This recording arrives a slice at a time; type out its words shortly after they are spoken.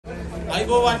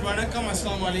Vanakkam,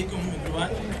 Assalamu alaikum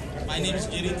everyone. My name is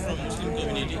Girit from Muslim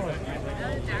community.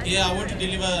 Here I want to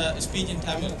deliver a speech in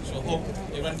Tamil, so hope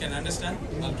everyone can understand.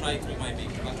 I'll try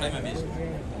my best.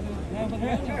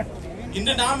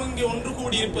 இன்று நாம் இங்கே ஒன்று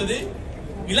கூடி இருப்பது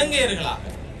இலங்கையர்களாக,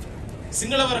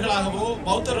 சிங்களவர்களாகவோ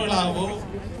பௌத்தர்களாகவோ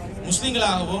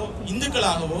முஸ்லிம்களாகவோ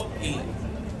இந்துக்களாகவோ இல்லை.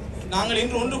 நாங்கள்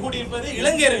இன்று ஒன்று கூடி இருப்பது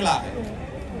இலங்கையர்களாக.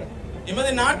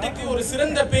 எமது நாட்டுக்கு ஒரு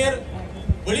சிறந்த பெயர்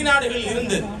வெளிநாடுகளில்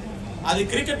இருந்தது. அது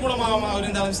கிரிக்கெட் மூலமாக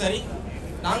இருந்தாலும் சரி,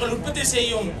 நாங்கள் உற்பத்தி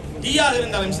செய்யும் டீயாக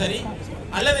இருந்தாலும் சரி,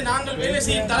 அல்லது நாங்கள் வேலை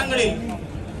செய்யும் தளங்களில்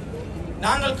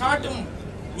நாங்கள் காட்டும்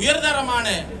உயர்தரமான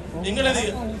எங்களது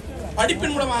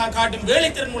படிப்பின் மூலமாக காட்டும்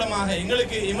வேலைத்திறன் மூலமாக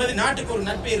எங்களுக்கு எமது நாட்டுக்கு ஒரு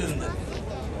நற்பெயர் இருந்தது.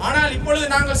 ஆனால் இப்பொழுது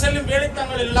நாங்கள் செல்லும்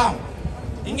வேலைத்தளங்கள் எல்லாம்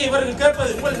இங்கே இவர்கள்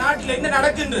கேட்பது உங்கள் நாட்டில் என்ன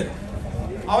நடக்கின்றது,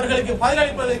 அவர்களுக்கு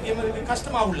பதிலளிப்பதற்கு எங்களுக்கு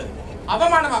கஷ்டமாக உள்ளது,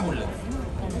 அவமானமாக உள்ளது.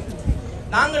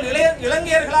 நாங்கள்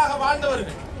இலங்கையர்களாக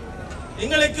வாழ்ந்தவர்கள்,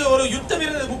 எங்களுக்கு ஒரு யுத்தம்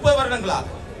இருந்தது 30 வருடங்களாக.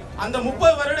 அந்த 30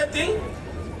 வருடத்தில்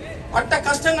பட்ட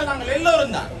கஷ்டங்கள் நாங்கள்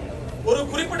எல்லோரும் தான். ஒரு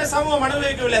குறிப்பிட்ட சமூகம்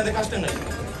அனுபவிக்கவில்லை அந்த கஷ்டங்கள்.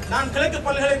 நான் கிழக்கு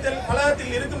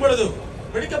பல்கலைக்கழகத்தில் இருக்கும் பொழுது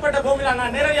வெடிக்கப்பட்ட பூமியில்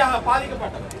நான் நேரடியாக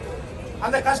பாதிக்கப்பட்டவன்.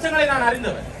 அந்த கஷ்டங்களை நான்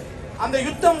அறிந்தவன். அந்த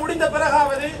யுத்தம் முடிந்த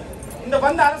பிறகாவது இந்த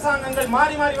வந்த அரசாங்கங்கள்,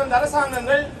 மாறி மாறி வந்த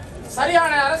அரசாங்கங்கள்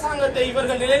சரியான அரசாங்கத்தை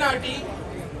இவர்கள் நிலைநாட்டி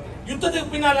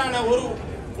யுத்தத்துக்கு பின்னாலான ஒரு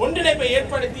ஒன்றிணைப்பை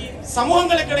ஏற்படுத்தி,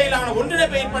 சமூகங்களுக்கு இடையிலான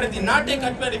ஒன்றிணைப்பை ஏற்படுத்தி நாட்டை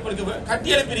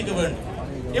கட்டியெழுப்பியிருக்க வேண்டும்.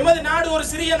 எமது நாடு ஒரு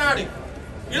சிறிய நாடு,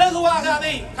 இலகுவாக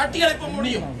அதை கட்டியெழுப்ப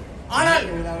முடியும். ஆனால்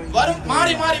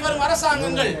மாறி மாறி வரும்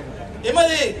அரசாங்கங்கள்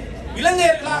எமது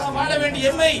இலங்கையர்களாக வாழ வேண்டிய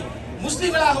எம்மை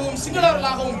முஸ்லிம்களாகவும்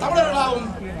சிங்களவர்களாகவும் தமிழர்களாகவும்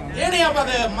ஏனைய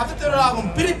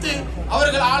மதத்தவர்களாகவும் பிரித்து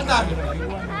அவர்கள் ஆழ்ந்தார்கள்.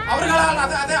 அவர்களால்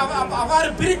அவ்வாறு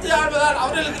பிரித்து ஆழ்வதால்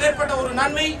அவர்களுக்கு ஏற்பட்ட ஒரு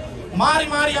நன்மை, மாறி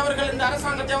மாறி அவர்கள் இந்த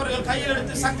அரசாங்கத்தை அவர்கள் கையில்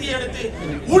எடுத்து சக்தியை எடுத்து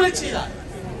ஊழல் செய்தார்.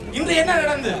 இன்று என்ன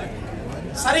நடந்தது?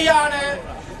 சரியான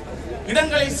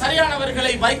இடங்களை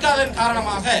சரியானவர்களை வைக்காதன்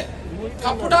காரணமாக,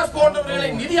 கப்புடாஸ் போன்றவர்களை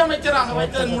நிதி அமைச்சராக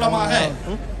வைத்ததன் மூலமாக,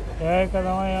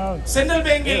 சென்ட்ரல்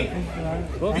பேங்கில்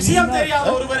விஷயம் தெரியாத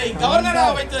ஒருவரை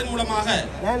கவர்னராக வைத்ததன் மூலமாக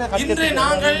இன்று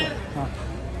நாங்கள்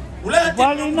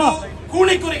உலகத்தில்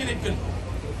கூலி குறுகி நிற்கிறோம்.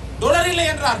 டாலர் இல்லை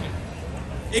என்றார்கள்.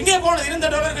 எங்கே போனது? இருந்த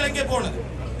டாலர்கள் எங்கே போனது?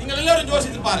 நீங்கள் எல்லாரும்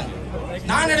யோசித்து பாருங்கள்.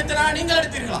 நான் எடுத்தனா, நீங்கள்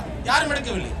எடுத்தீர்களா? யாரும்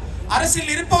எடுக்கவில்லை.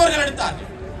 அரசியல் இருப்பவர்கள் எடுத்தார்கள்.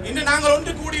 இன்று நாங்கள்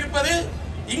ஒன்று கூடியிருப்பது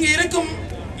இங்கு இருக்கும்,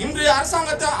 இன்று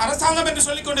அரசாங்கம் என்று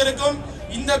சொல்லிக் கொண்டிருக்கும்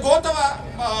இந்த கோத்தவா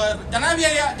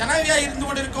ஜனாதிபதியாக இருந்து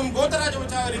கொண்டிருக்கும்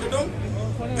கோத்தராஜபக்ச இருக்கட்டும்,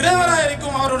 பிரதமராக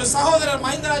இருக்கும் அவருடைய சகோதரர்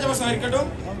மஹிந்த ராஜபக்ச இருக்கட்டும்,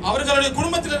 அவர்களுடைய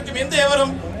குடும்பத்தில் இருக்கும் எந்த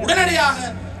எவரும் உடனடியாக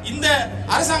இந்த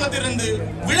அரசாங்கத்திலிருந்து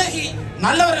விலகி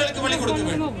நல்லவர்களுக்கு வழி கொடுக்க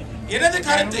வேண்டும். எனது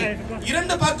கருத்து,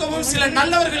 இரண்டு பக்கமும் சில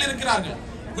நல்லவர்கள் இருக்கிறார்கள்,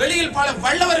 வெளியில் பல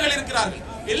வல்லவர்கள் இருக்கிறார்கள்.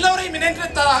 எல்லோரையும்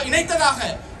இணைத்ததாக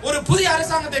ஒரு புதிய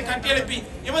அரசாங்கத்தை கட்டியெழுப்பி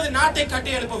எமது நாட்டை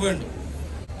கட்டியெழுப்ப வேண்டும்.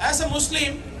 As a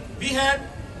Muslim, we had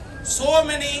so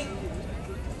many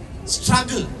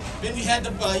struggle when we had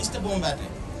the Easter bomb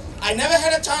attack. I never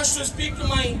had a chance to speak to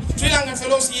my Sri Lankan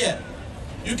fellows here.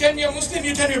 You can be a Muslim,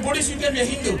 you can be a Buddhist, you can be a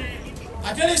Hindu.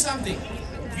 I tell you something,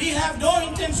 we have no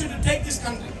intention to take this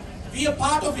country. We are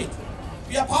part of it.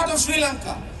 We are part of Sri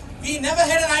Lanka. We never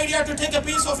had an idea to take a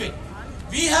piece of it.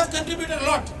 We have contributed a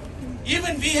lot.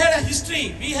 Even we had a history.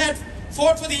 We had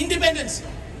fought for the independence.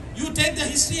 You take the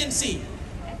history and see.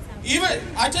 Even,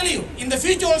 I tell you, in the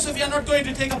future also we are not going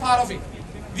to take a part of it.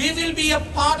 We will be a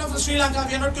part of Sri Lanka.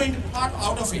 We are not going to part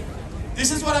out of it.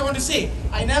 This is what I want to say.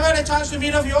 I never had a chance to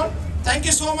meet of you all. Thank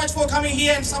you so much for coming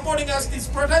here and supporting us this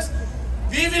protest.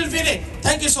 We will win it.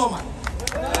 Thank you so much.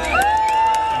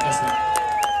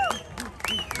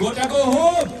 Gota, go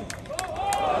home!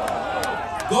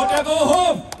 Gota, go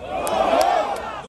home!